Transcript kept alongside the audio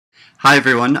Hi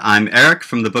everyone, I'm Eric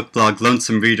from the book blog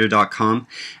lonesomereader.com,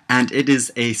 and it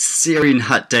is a searing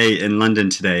hot day in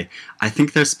London today. I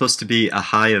think there's supposed to be a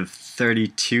high of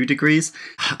 32 degrees.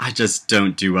 I just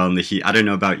don't do well in the heat. I don't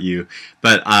know about you,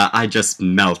 but I just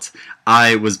melt.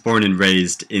 I was born and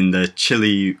raised in the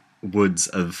chilly woods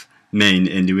of Maine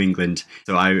in New England,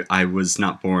 so I was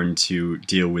not born to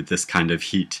deal with this kind of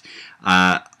heat.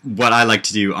 What I like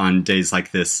to do on days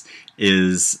like this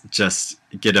is just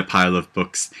get a pile of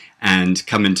books and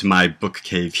come into my book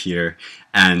cave here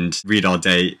and read all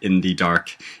day in the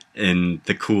dark, in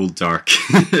the cool dark,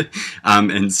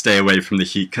 and stay away from the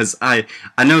heat. Because I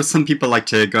know some people like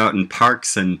to go out in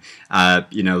parks and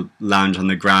lounge on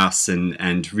the grass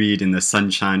and read in the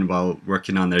sunshine while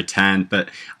working on their tan, but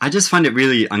I just find it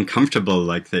really uncomfortable,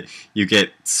 like that you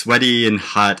get sweaty and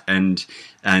hot and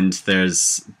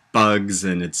there's bugs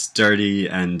and it's dirty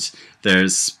and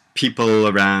there's people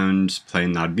around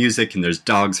playing loud music and there's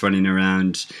dogs running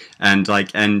around and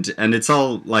it's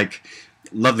all like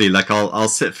lovely. Like I'll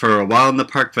sit for a while in the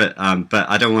park, but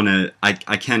I don't want to. I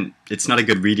can't. It's not a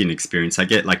good reading experience. I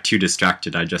get like too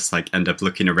distracted. I just like end up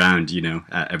looking around,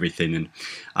 at everything,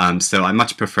 and so I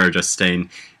much prefer just staying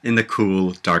in the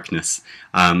cool darkness.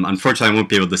 Unfortunately, I won't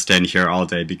be able to stay in here all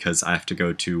day because I have to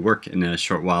go to work in a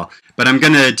short while. But I'm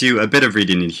gonna do a bit of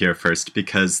reading in here first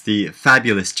because the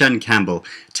fabulous Jen Campbell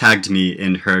tagged me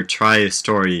in her Try a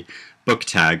Story book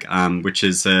tag, which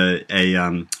is a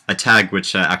tag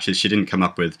which actually she didn't come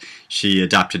up with. She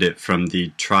adapted it from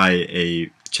the Try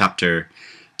a Chapter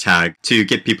tag to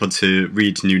get people to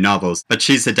read new novels, but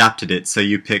she's adapted it so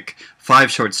you pick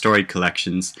 5 short story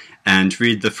collections and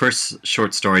read the first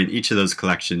short story in each of those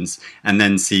collections and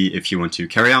then see if you want to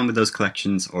carry on with those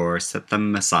collections or set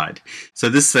them aside. So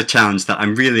this is a challenge that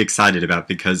I'm really excited about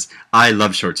because I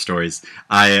love short stories.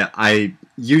 I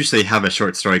usually have a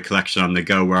short story collection on the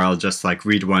go where I'll just like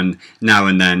read one now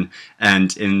and then,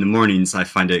 and in the mornings I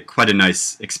find it quite a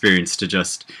nice experience to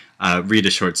just read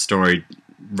a short story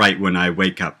right when I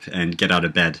wake up and get out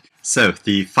of bed. So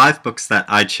the 5 books that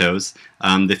I chose,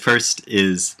 the first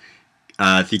is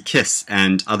The Kiss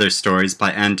and Other Stories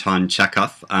by Anton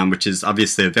Chekhov, which is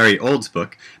obviously a very old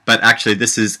book, but actually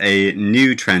this is a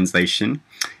new translation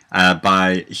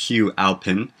by Hugh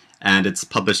Aplin, and it's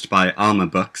published by Alma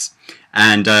Books.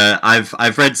 And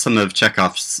I've read some of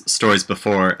Chekhov's stories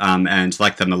before and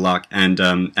like them a lot,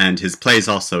 and his plays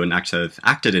also, and actually I've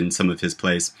acted in some of his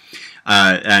plays.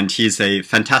 And he's a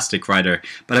fantastic writer,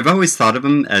 but I've always thought of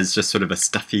him as just sort of a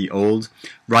stuffy old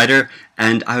writer,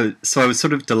 and so I was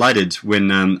sort of delighted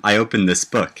when I opened this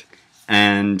book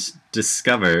and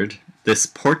discovered this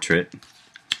portrait,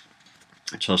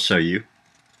 which I'll show you.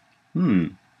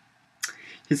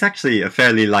 He's actually a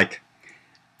fairly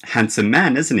handsome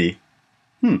man, isn't he?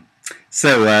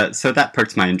 So that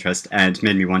perked my interest and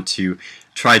made me want to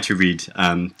try to read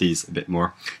these a bit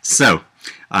more. So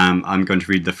I'm going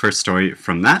to read the first story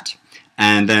from that.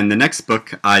 And then the next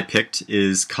book I picked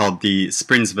is called The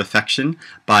Springs of Affection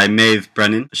by Maeve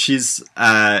Brennan. She's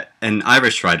an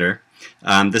Irish writer.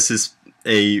 This is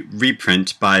a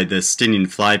reprint by the Stinging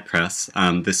Fly Press.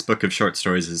 This book of short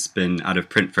stories has been out of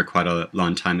print for quite a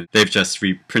long time. They've just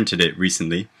reprinted it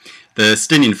recently. The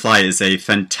Stinging Fly is a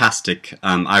fantastic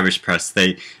Irish press.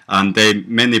 They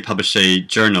mainly publish a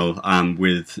journal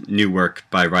with new work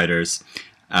by writers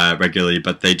regularly,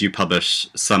 but they do publish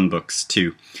some books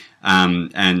too,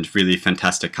 and really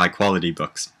fantastic high quality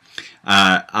books.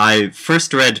 I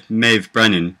first read Maeve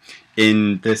Brennan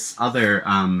in this other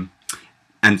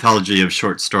anthology of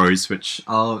short stories, which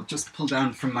I'll just pull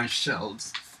down from my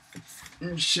shelves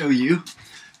and show you,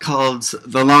 called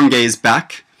The Long Gaze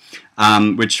Back,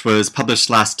 which was published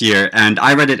last year, and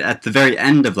I read it at the very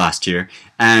end of last year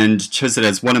and chose it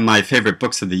as one of my favorite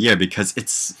books of the year because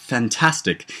it's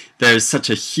fantastic. There's such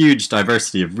a huge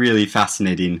diversity of really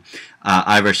fascinating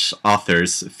Irish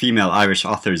authors, female Irish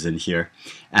authors in here,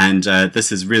 and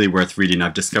this is really worth reading.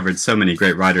 I've discovered so many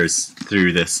great writers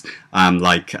through this,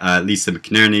 like Lisa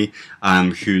McNerney,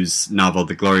 whose novel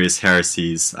The Glorious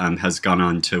Heresies has gone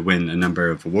on to win a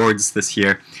number of awards this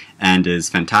year and is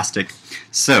fantastic.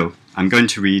 So I'm going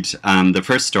to read the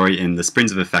first story in The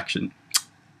Springs of Affection,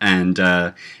 and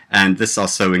this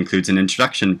also includes an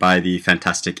introduction by the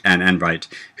fantastic Anne Enright,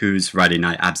 whose writing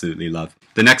I absolutely love.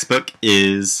 The next book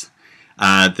is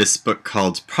this book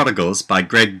called Prodigals by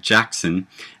Greg Jackson,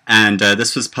 and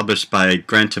this was published by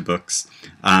Granta Books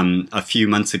a few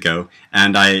months ago,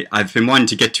 and I've been wanting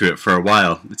to get to it for a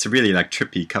while. It's a really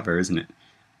trippy cover, isn't it?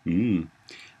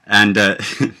 And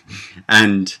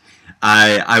and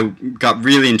I got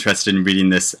really interested in reading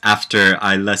this after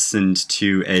I listened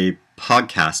to a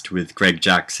podcast with Greg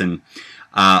Jackson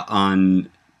on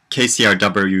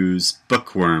KCRW's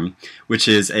Bookworm, which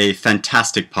is a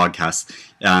fantastic podcast.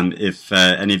 If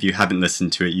any of you haven't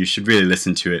listened to it, you should really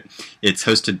listen to it. It's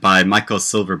hosted by Michael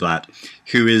Silverblatt,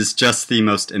 who is just the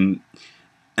most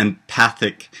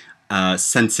empathic,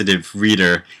 sensitive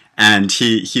reader. And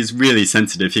he's really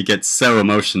sensitive. He gets so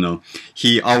emotional.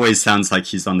 He always sounds like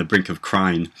he's on the brink of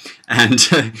crying. And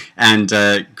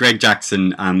Greg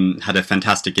Jackson had a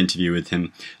fantastic interview with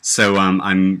him. So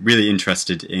I'm really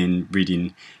interested in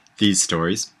reading these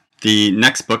stories. The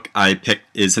next book I picked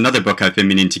is another book I've been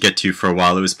meaning to get to for a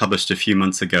while. It was published a few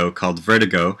months ago, called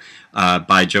Vertigo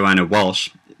by Joanna Walsh.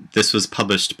 This was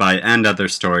published by And Other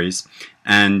Stories,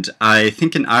 and I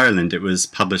think in Ireland it was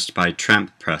published by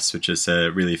Tramp Press, which is a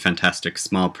really fantastic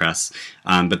small press,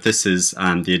 but this is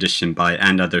the edition by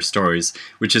And Other Stories,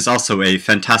 which is also a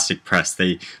fantastic press.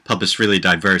 They publish really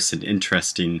diverse and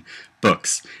interesting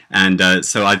books, and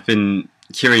so I've been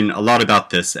hearing a lot about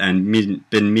this and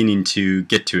been meaning to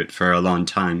get to it for a long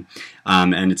time,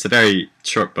 and it's a very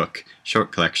short book,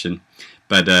 short collection,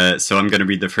 but so I'm going to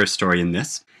read the first story in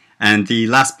this. And the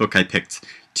last book I picked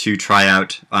to try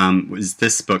out was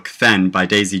this book, Fen, by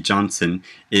Daisy Johnson.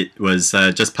 It was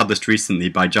just published recently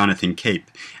by Jonathan Cape,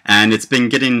 and it's been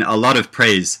getting a lot of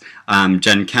praise.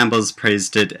 Jen Campbell's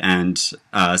praised it, and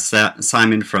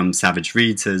Simon from Savage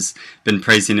Reads has been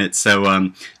praising it,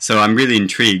 so so I'm really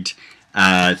intrigued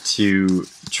to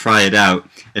try it out.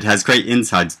 It has great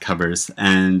inside covers,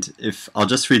 and I'll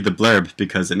just read the blurb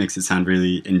because it makes it sound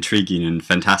really intriguing and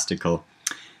fantastical.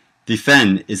 The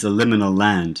Fen is a liminal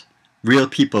land. Real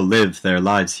people live their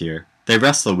lives here. They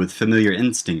wrestle with familiar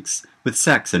instincts, with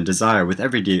sex and desire, with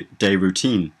everyday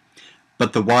routine.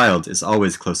 But the wild is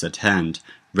always close at hand,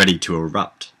 ready to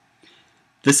erupt.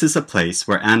 This is a place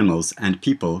where animals and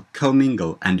people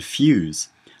commingle and fuse,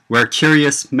 where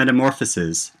curious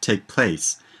metamorphoses take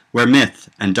place, where myth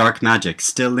and dark magic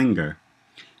still linger.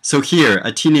 So here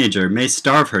a teenager may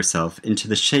starve herself into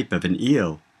the shape of an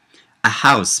eel. A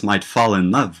house might fall in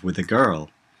love with a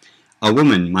girl. A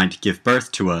woman might give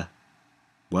birth to a...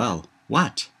 well,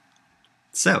 what?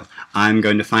 So, I'm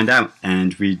going to find out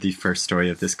and read the first story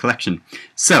of this collection.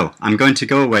 So, I'm going to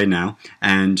go away now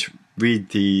and read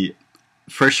the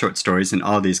first short stories in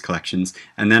all these collections,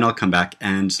 and then I'll come back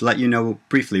and let you know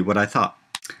briefly what I thought.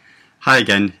 Hi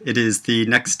again. It is the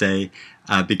next day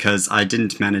because I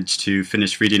didn't manage to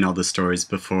finish reading all the stories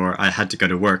before I had to go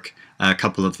to work. A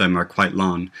couple of them are quite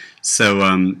long, so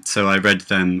I read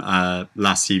them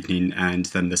last evening and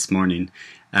then this morning,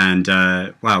 and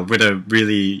wow, what a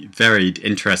really varied,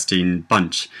 interesting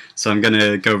bunch. So I'm going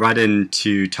to go right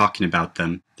into talking about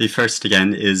them. The first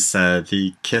again is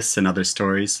The Kiss and Other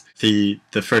Stories. The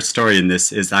first story in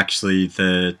this is actually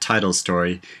the title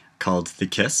story, called The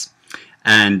Kiss.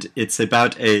 And it's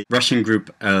about a Russian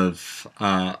group of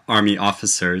army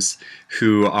officers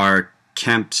who are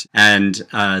camped, and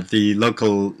the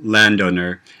local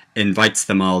landowner invites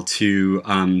them all to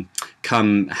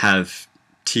come have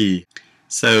tea.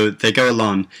 So they go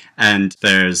along, and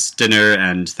there's dinner,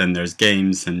 and then there's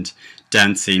games and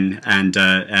dancing, and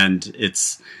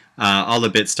it's all a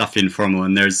bit stuffy and formal.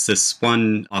 And there's this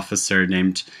one officer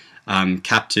named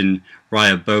Captain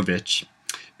Ryabovich,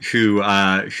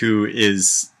 who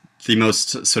is the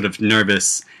most sort of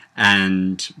nervous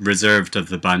and reserved of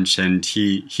the bunch, and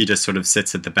he just sort of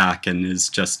sits at the back and is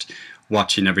just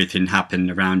watching everything happen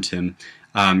around him.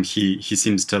 He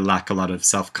seems to lack a lot of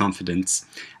self-confidence,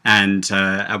 and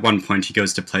at one point he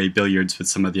goes to play billiards with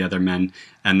some of the other men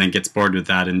and then gets bored with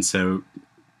that, and so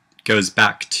goes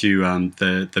back to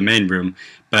the main room,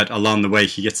 but along the way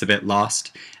he gets a bit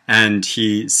lost, and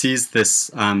he sees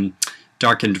this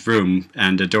darkened room,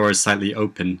 and a door is slightly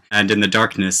open, and in the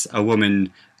darkness a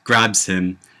woman grabs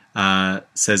him,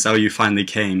 says, "Oh, you finally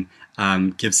came,"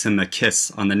 gives him a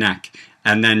kiss on the neck,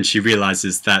 and then she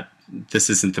realizes that this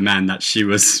isn't the man that she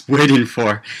was waiting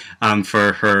for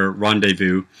her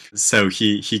rendezvous. So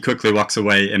he quickly walks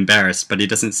away embarrassed, but he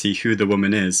doesn't see who the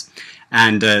woman is.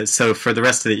 And so for the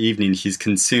rest of the evening he's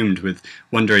consumed with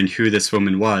wondering who this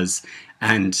woman was.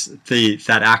 And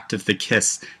that act of the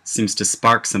kiss seems to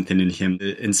spark something in him.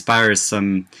 It inspires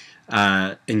some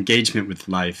engagement with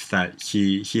life that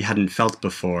he hadn't felt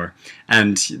before.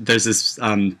 And there's this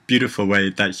beautiful way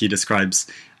that he describes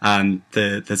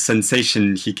the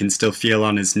sensation he can still feel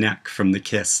on his neck from the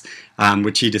kiss,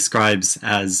 which he describes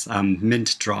as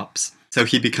mint drops. So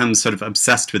he becomes sort of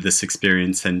obsessed with this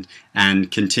experience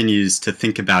and continues to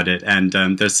think about it. And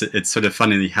it's sort of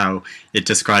funny how it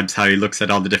describes how he looks at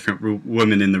all the different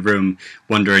women in the room,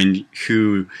 wondering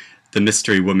who the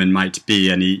mystery woman might be.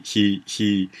 And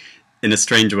he in a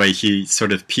strange way, he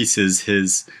sort of pieces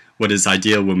his what his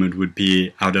ideal woman would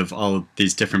be out of all of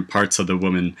these different parts of the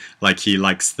woman. Like he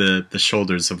likes the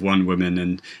shoulders of one woman,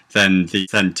 and then the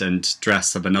scent and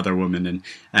dress of another woman,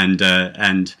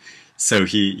 and so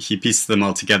he pieces them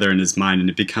all together in his mind, and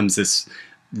it becomes this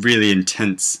really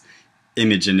intense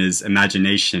image in his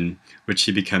imagination, which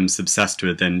he becomes obsessed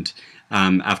with. And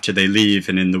after they leave,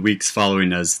 and in the weeks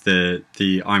following, as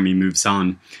the army moves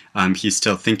on, he's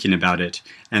still thinking about it.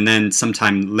 And then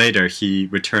sometime later, he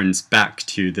returns back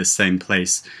to the same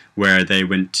place where they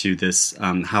went to this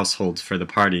household for the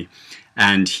party,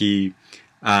 and he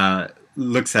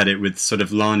looks at it with sort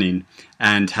of longing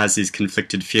and has these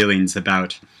conflicted feelings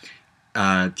about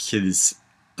his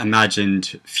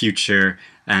imagined future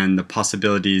and the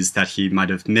possibilities that he might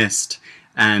have missed.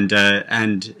 And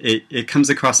it comes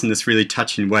across in this really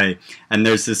touching way. And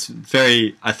there's this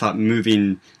very, I thought,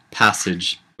 moving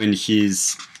passage when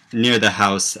he's near the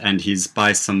house and he's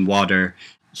by some water.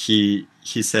 He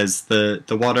says,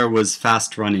 the water was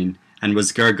fast running and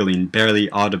was gurgling barely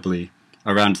audibly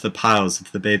around the piles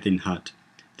of the bathing hut.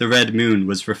 The red moon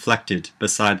was reflected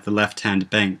beside the left-hand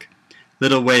bank.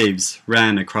 Little waves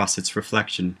ran across its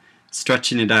reflection,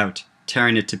 stretching it out,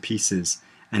 tearing it to pieces,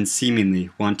 and seemingly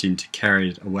wanting to carry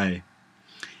it away.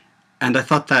 And I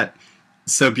thought that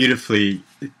so beautifully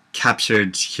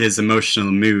captured his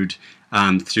emotional mood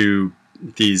through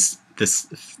this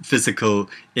physical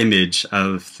image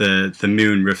of the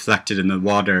moon reflected in the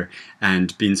water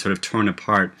and being sort of torn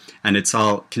apart, and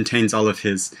contains all of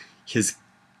his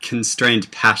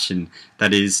constrained passion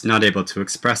that he's not able to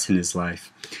express in his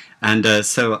life. And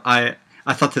so I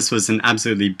thought this was an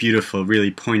absolutely beautiful,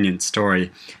 really poignant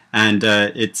story, and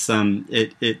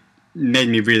it made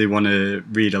me really want to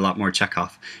read a lot more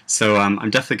Chekhov. So I'm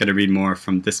definitely going to read more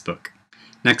from this book.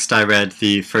 Next, I read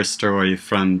the first story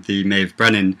from the Maeve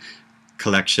Brennan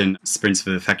collection, Springs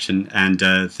of Affection, and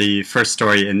the first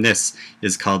story in this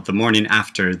is called The Morning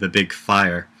After the Big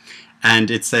Fire.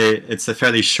 And it's a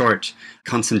fairly short,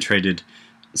 concentrated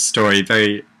story,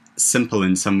 very simple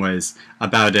in some ways,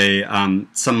 about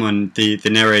someone, the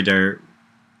narrator,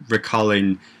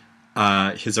 recalling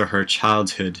his or her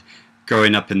childhood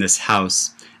growing up in this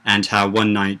house, and how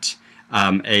one night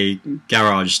a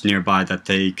garage nearby that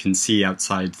they can see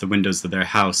outside the windows of their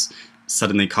house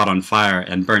suddenly caught on fire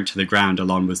and burnt to the ground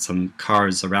along with some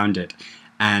cars around it.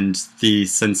 And the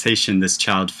sensation this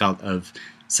child felt of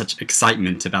such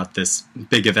excitement about this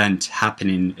big event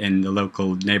happening in the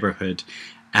local neighborhood.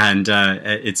 And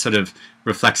it sort of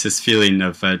reflects this feeling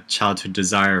of a childhood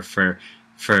desire for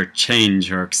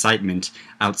change or excitement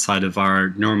outside of our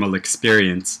normal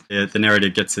experience. The narrator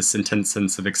gets this intense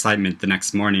sense of excitement the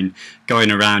next morning,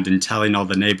 going around and telling all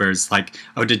the neighbors, like,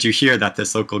 "Oh, did you hear that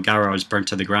this local garage burnt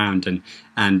to the ground?"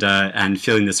 and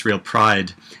feeling this real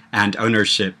pride and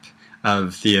ownership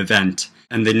of the event.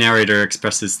 And the narrator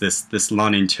expresses this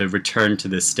longing to return to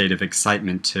this state of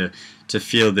excitement, to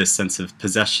feel this sense of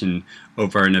possession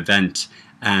over an event,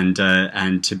 and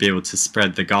to be able to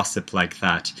spread the gossip like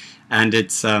that. And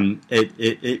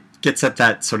it gets at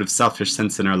that sort of selfish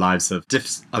sense in our lives of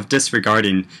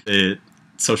disregarding the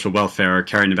social welfare or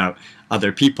caring about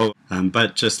other people,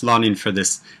 but just longing for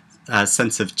this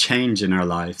sense of change in our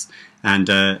lives.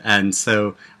 And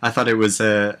so I thought it was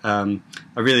a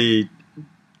really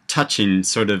touching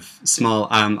sort of small,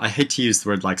 I hate to use the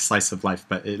word like slice of life,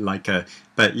 but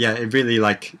yeah, it really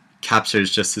like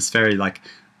captures just this very like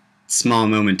small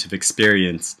moment of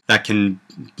experience that can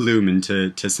bloom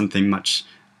into something much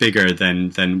bigger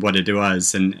than what it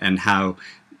was, and how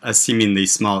a seemingly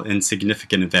small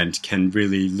insignificant event can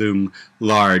really loom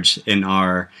large in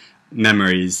our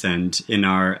memories and in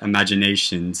our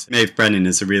imaginations. Maeve Brennan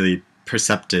is a really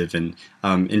perceptive and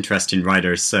interesting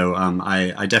writer, so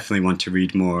I definitely want to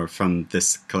read more from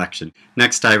this collection.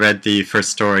 Next, I read the first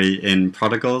story in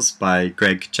Prodigals by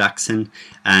Greg Jackson,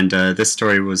 and this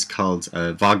story was called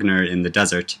Wagner in the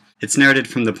Desert. It's narrated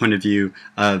from the point of view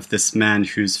of this man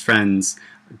whose friends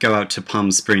go out to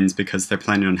Palm Springs because they're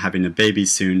planning on having a baby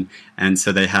soon, and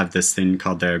so they have this thing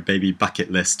called their baby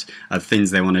bucket list of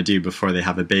things they want to do before they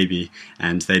have a baby,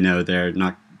 and they know they're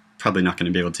probably not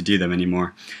going to be able to do them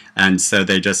anymore. And so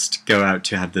they just go out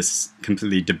to have this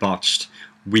completely debauched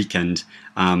weekend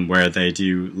where they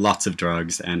do lots of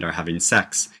drugs and are having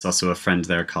sex. There's also a friend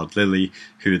there called Lily,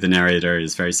 who the narrator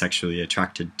is very sexually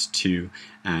attracted to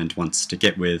and wants to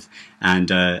get with.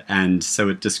 And so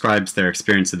it describes their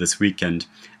experience of this weekend.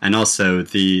 And also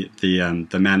the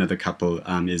man of the couple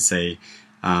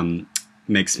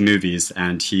makes movies,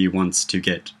 and he wants to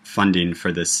get funding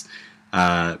for this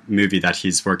movie that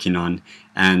he's working on,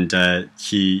 and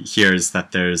he hears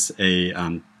that there's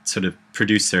a sort of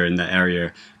producer in the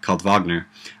area called Wagner,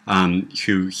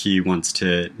 who he wants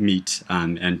to meet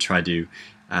and try to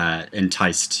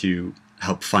entice to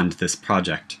help fund this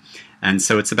project. And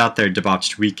so it's about their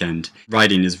debauched weekend.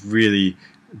 Writing is really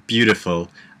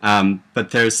beautiful,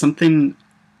 but there's something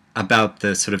about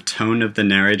the sort of tone of the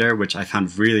narrator which I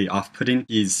found really off-putting.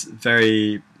 He's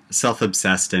very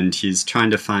self-obsessed and he's trying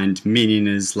to find meaning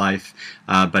in his life,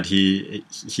 but he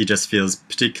just feels,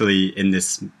 particularly in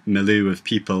this milieu of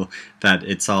people, that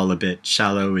it's all a bit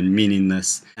shallow and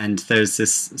meaningless. And there's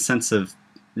this sense of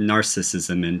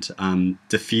narcissism and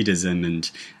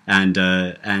defeatism,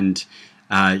 and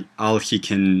all he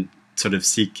can sort of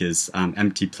seek is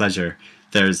empty pleasure.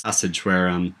 There's a passage where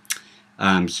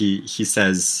he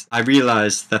says, "I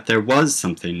realized that there was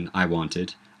something I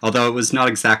wanted, although it was not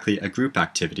exactly a group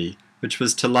activity, which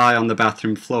was to lie on the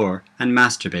bathroom floor and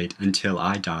masturbate until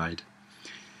I died."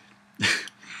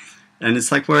 And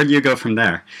it's like, where do you go from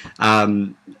there?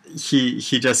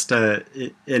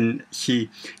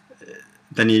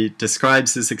 Then he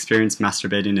describes his experience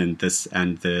masturbating and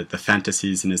the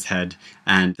fantasies in his head,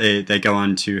 and they go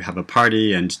on to have a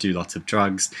party and do lots of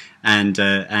drugs, and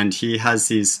he has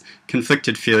these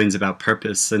conflicted feelings about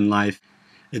purpose in life.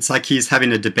 It's like he's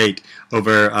having a debate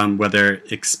over whether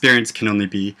experience can only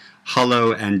be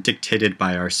hollow and dictated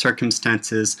by our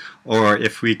circumstances, or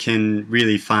if we can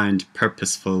really find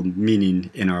purposeful meaning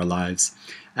in our lives.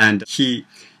 And he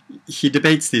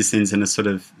debates these things in a sort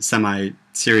of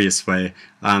semi-serious way.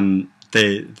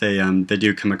 They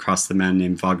do come across the man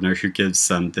named Wagner, who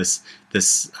gives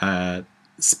this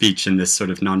speech in this sort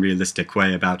of non-realistic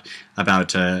way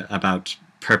about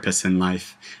purpose in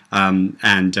life,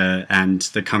 and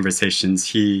the conversations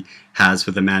he has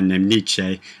with a man named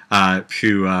Nietzsche,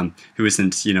 who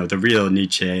isn't, you know, the real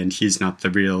Nietzsche, and he's not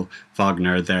the real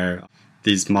Wagner. They're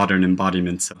these modern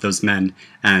embodiments of those men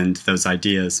and those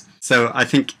ideas. So I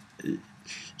think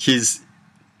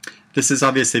this is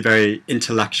obviously very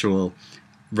intellectual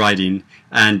writing,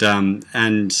 but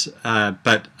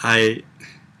I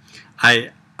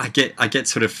get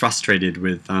sort of frustrated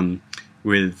with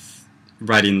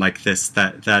writing like this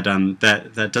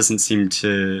that doesn't seem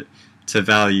to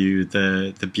value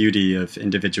the beauty of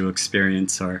individual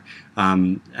experience, or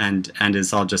and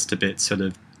is all just a bit sort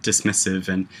of dismissive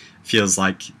and feels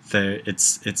like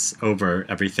it's over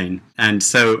everything. And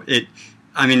so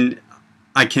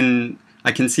I can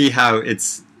see how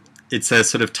it's a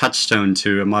sort of touchstone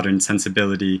to a modern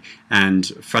sensibility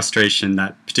and frustration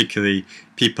that particularly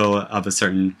people of a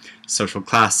certain social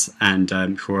class and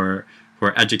who are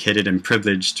educated and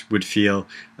privileged would feel.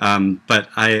 But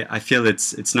I feel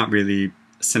it's not really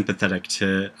sympathetic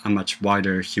to a much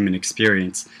wider human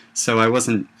experience. So I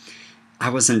wasn't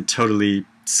totally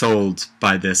sold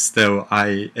by this, though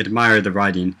I admire the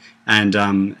writing, and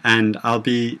I'll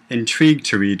be intrigued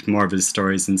to read more of his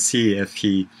stories and see if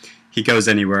he goes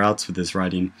anywhere else with his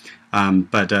writing. Yeah,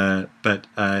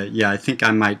 I think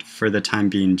I might, for the time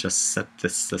being, just set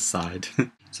this aside.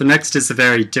 So next is a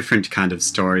very different kind of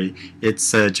story.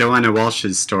 It's Joanna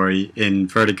Walsh's story in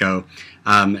Vertigo,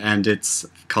 and it's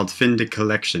called Fin de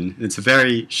Collection. It's a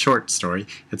very short story.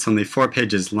 It's only 4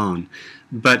 pages long,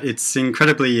 but it's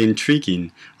incredibly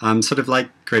intriguing. Sort of like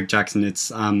Greg Jackson,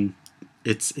 it's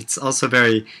also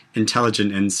very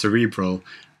intelligent and cerebral,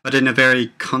 but in a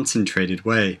very concentrated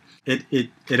way.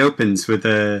 It opens with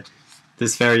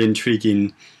this very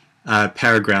intriguing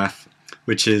paragraph,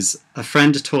 which is, "A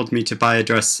friend told me to buy a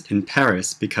dress in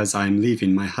Paris because I am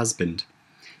leaving my husband.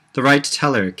 The right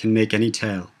teller can make any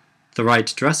tale. The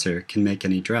right dresser can make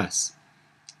any dress.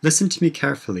 Listen to me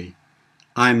carefully.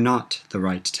 I'm not the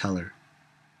right teller."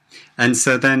 And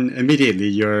so then immediately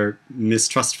you're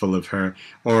mistrustful of her,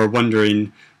 or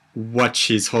wondering what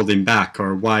she's holding back,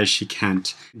 or why she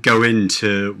can't go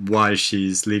into why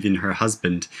she's leaving her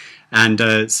husband. And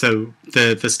so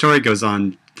the story goes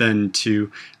on then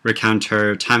to recount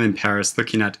her time in Paris,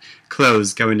 looking at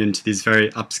clothes, going into these very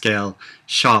upscale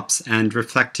shops and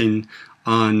reflecting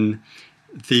on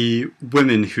the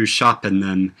women who shop in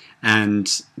them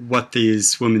and what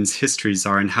these women's histories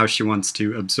are, and how she wants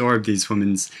to absorb these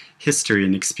women's history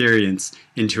and experience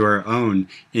into her own,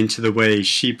 into the way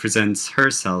she presents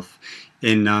herself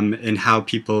in how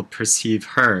people perceive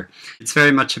her. It's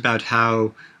very much about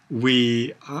how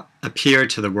we appear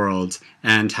to the world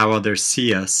and how others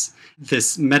see us.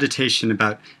 This meditation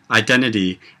about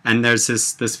identity, and there's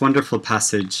this wonderful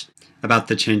passage about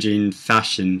the changing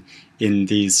fashion in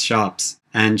these shops.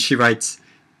 And she writes,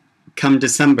 "Come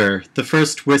December, the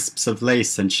first wisps of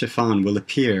lace and chiffon will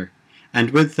appear,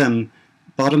 and with them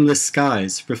bottomless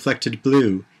skies reflected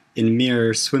blue in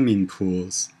mirror swimming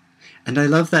pools." And I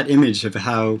love that image of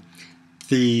how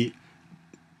the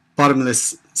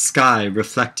bottomless sky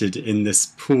reflected in this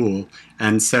pool,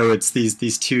 and so it's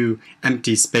these two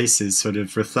empty spaces sort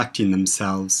of reflecting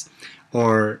themselves,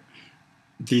 or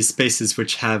these spaces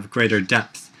which have greater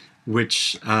depth,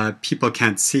 which people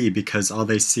can't see because all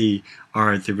they see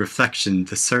are the reflection,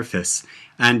 the surface,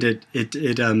 and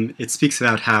it speaks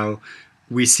about how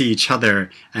we see each other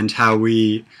and how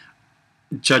we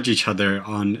judge each other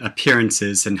on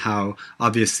appearances, and how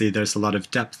obviously there's a lot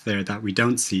of depth there that we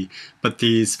don't see, but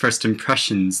these first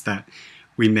impressions that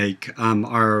we make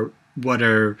are what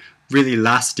are really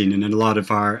lasting in a lot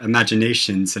of our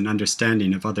imaginations and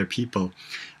understanding of other people.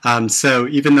 So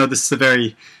even though this is a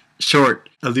very short,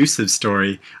 elusive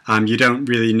story, you don't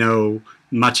really know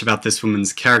much about this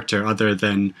woman's character other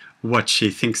than what she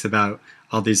thinks about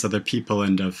all these other people,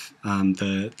 and of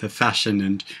the fashion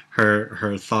and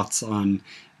her thoughts on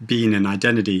being an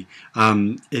identity.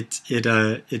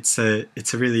 It's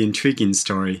a really intriguing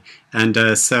story,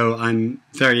 and so I'm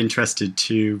very interested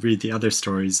to read the other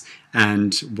stories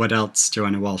and what else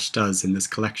Joanna Walsh does in this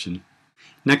collection.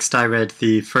 Next, I read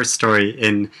the first story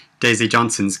in Daisy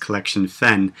Johnson's collection,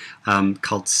 Fen,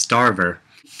 called Starver.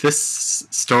 This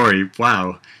story,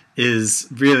 wow, is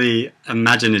really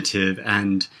imaginative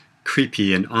and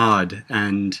creepy and odd,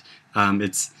 and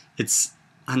it's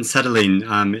unsettling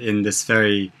in this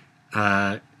very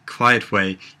quiet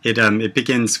way. It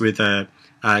begins with a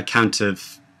account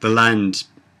of the land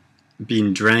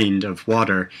being drained of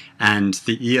water, and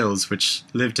the eels which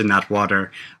lived in that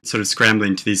water sort of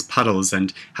scrambling to these puddles,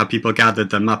 and how people gathered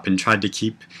them up and tried to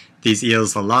keep these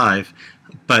eels alive,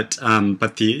 but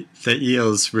the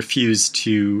eels refused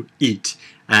to eat,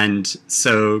 and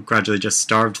so gradually just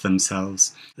starved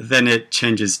themselves. Then it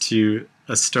changes to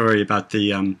a story about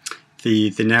the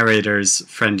narrator's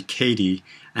friend Katie,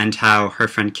 and how her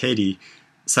friend Katie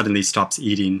suddenly stops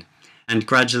eating, and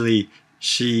gradually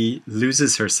she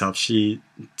loses herself, she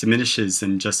diminishes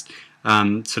and just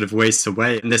sort of wastes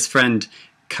away. And this friend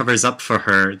covers up for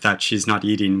her that she's not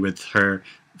eating with her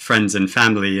friends and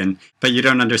family, but you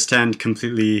don't understand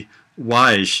completely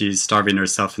why she's starving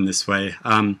herself in this way.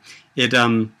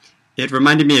 It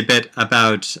reminded me a bit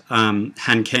about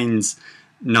Han Kane's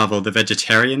novel, The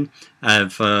Vegetarian,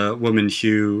 of a woman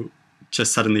who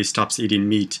just suddenly stops eating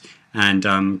meat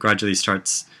and gradually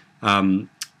starts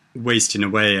wasting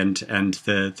away, and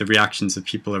the reactions of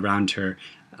people around her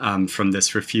from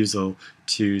this refusal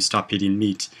to stop eating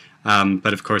meat.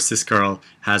 But of course this girl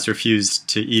has refused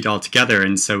to eat altogether,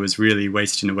 and so is really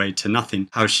wasting away to nothing.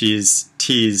 How she's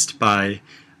teased by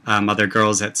other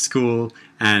girls at school,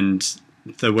 and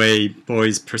the way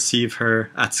boys perceive her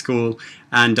at school,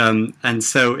 and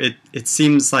so it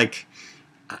seems like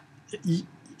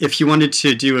if you wanted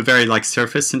to do a very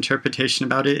surface interpretation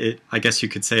about it, I guess you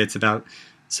could say it's about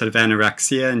sort of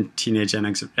anorexia and teenage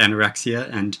anorexia,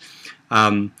 and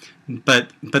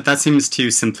but that seems too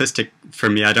simplistic for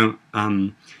me. I don't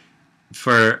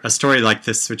for a story like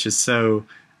this, which is so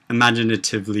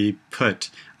imaginatively put,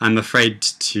 I'm afraid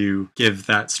to give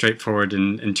that straightforward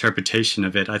interpretation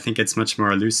of it. I think it's much more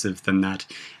elusive than that,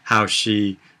 how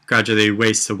she gradually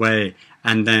wastes away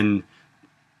and then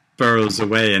burrows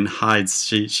away and hides.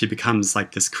 She becomes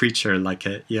like this creature, like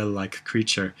a eel-like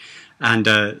creature, and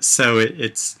so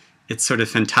it's sort of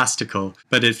fantastical,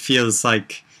 but it feels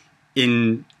like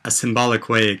in a symbolic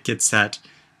way it gets at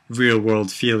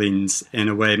real-world feelings in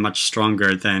a way much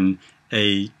stronger than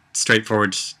a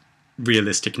straightforward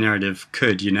realistic narrative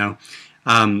could, you know.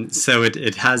 So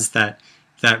it has that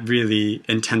really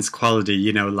intense quality,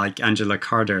 you know, like Angela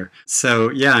Carter. So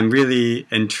yeah, I'm really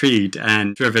intrigued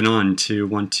and driven on to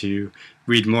want to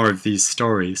read more of these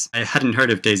stories. I hadn't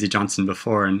heard of Daisy Johnson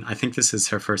before, and I think this is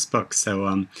her first book.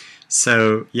 So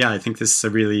so yeah, I think this is a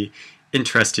really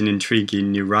interesting,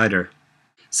 intriguing new writer.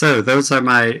 So those are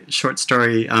my short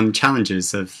story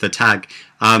challenges of the tag.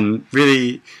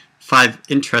 Really 5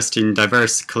 interesting,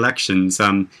 diverse collections,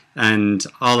 and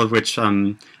all of which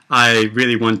I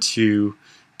really want to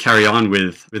carry on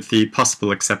with the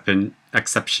possible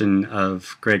exception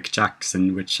of Greg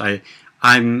Jackson, which I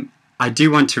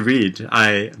do want to read.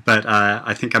 But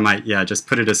I think I might, yeah, just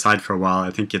put it aside for a while.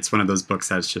 I think it's one of those books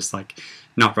that's just like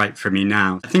not right for me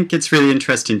now. I think it's really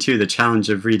interesting too, the challenge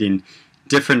of reading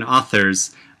different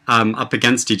authors up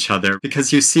against each other,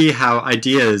 because you see how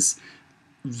ideas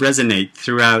resonate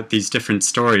throughout these different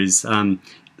stories.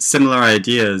 Similar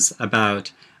ideas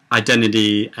about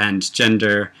identity and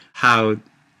gender, how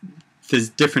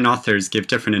the different authors give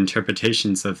different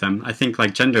interpretations of them. I think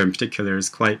like gender in particular is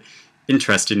quite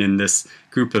interesting in this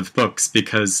group of books,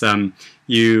 because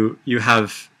you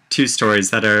have 2 stories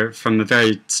that are from a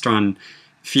very strong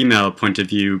female point of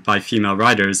view by female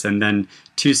writers, and then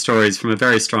 2 stories from a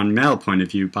very strong male point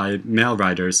of view by male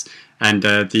writers. And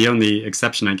the only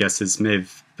exception, I guess, is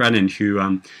Maeve Brennan,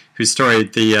 whose story,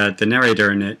 the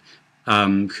narrator in it,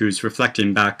 who's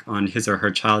reflecting back on his or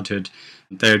her childhood,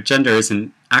 their gender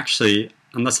isn't actually,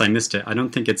 unless I missed it, I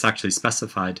don't think it's actually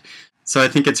specified. So I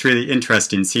think it's really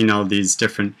interesting seeing all these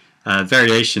different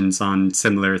variations on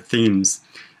similar themes,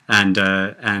 and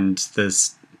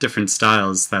the different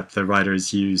styles that the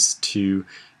writers use to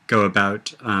go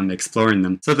about exploring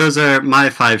them. So those are my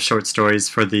 5 short stories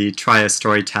for the Try a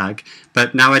Story tag,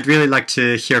 but now I'd really like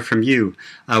to hear from you.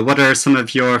 What are some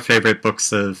of your favorite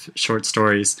books of short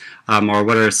stories, or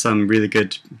what are some really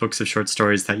good books of short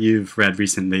stories that you've read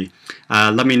recently?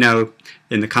 Let me know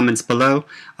in the comments below,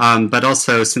 but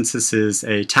also, since this is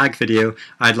a tag video,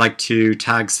 I'd like to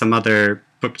tag some other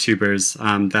booktubers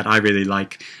that I really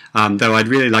like, though I'd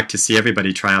really like to see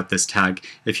everybody try out this tag.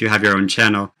 If you have your own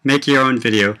channel, make your own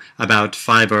video about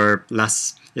 5 or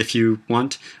less, if you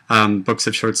want, books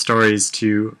of short stories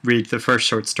to read the first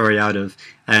short story out of,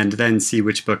 and then see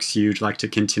which books you'd like to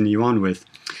continue on with.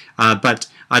 But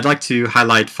I'd like to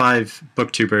highlight 5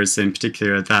 booktubers in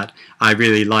particular that I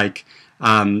really like.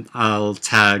 I'll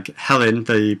tag Helen,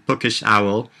 the Bookish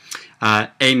Owl,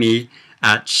 Amy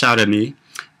at Shout at Me,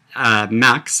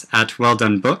 Max at Well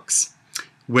Done Books,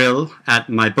 Will at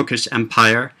My Bookish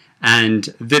Empire, and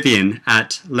Vivian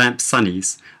at Lamp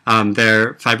Sunnies.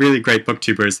 They're 5 really great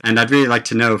booktubers, and I'd really like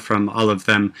to know from all of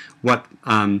them what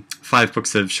 5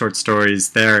 books of short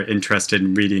stories they're interested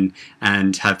in reading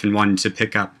and have been wanting to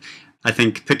pick up. I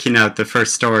think picking out the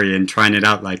first story and trying it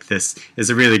out like this is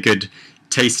a really good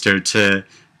taster to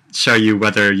show you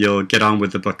whether you'll get on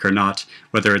with the book or not,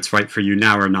 whether it's right for you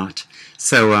now or not.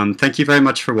 So thank you very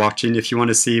much for watching. If you want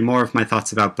to see more of my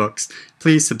thoughts about books,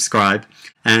 please subscribe,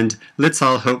 and let's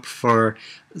all hope for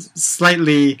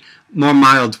slightly more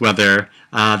mild weather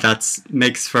that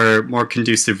makes for more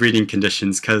conducive reading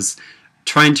conditions, because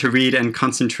trying to read and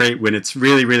concentrate when it's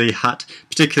really, really hot,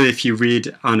 particularly if you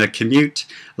read on a commute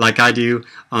like I do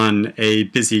on a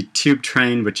busy tube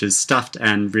train which is stuffed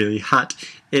and really hot,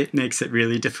 it makes it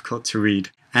really difficult to read.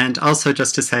 And also,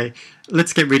 just to say,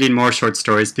 let's get reading more short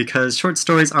stories, because short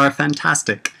stories are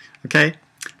fantastic. Okay?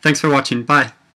 Thanks for watching. Bye.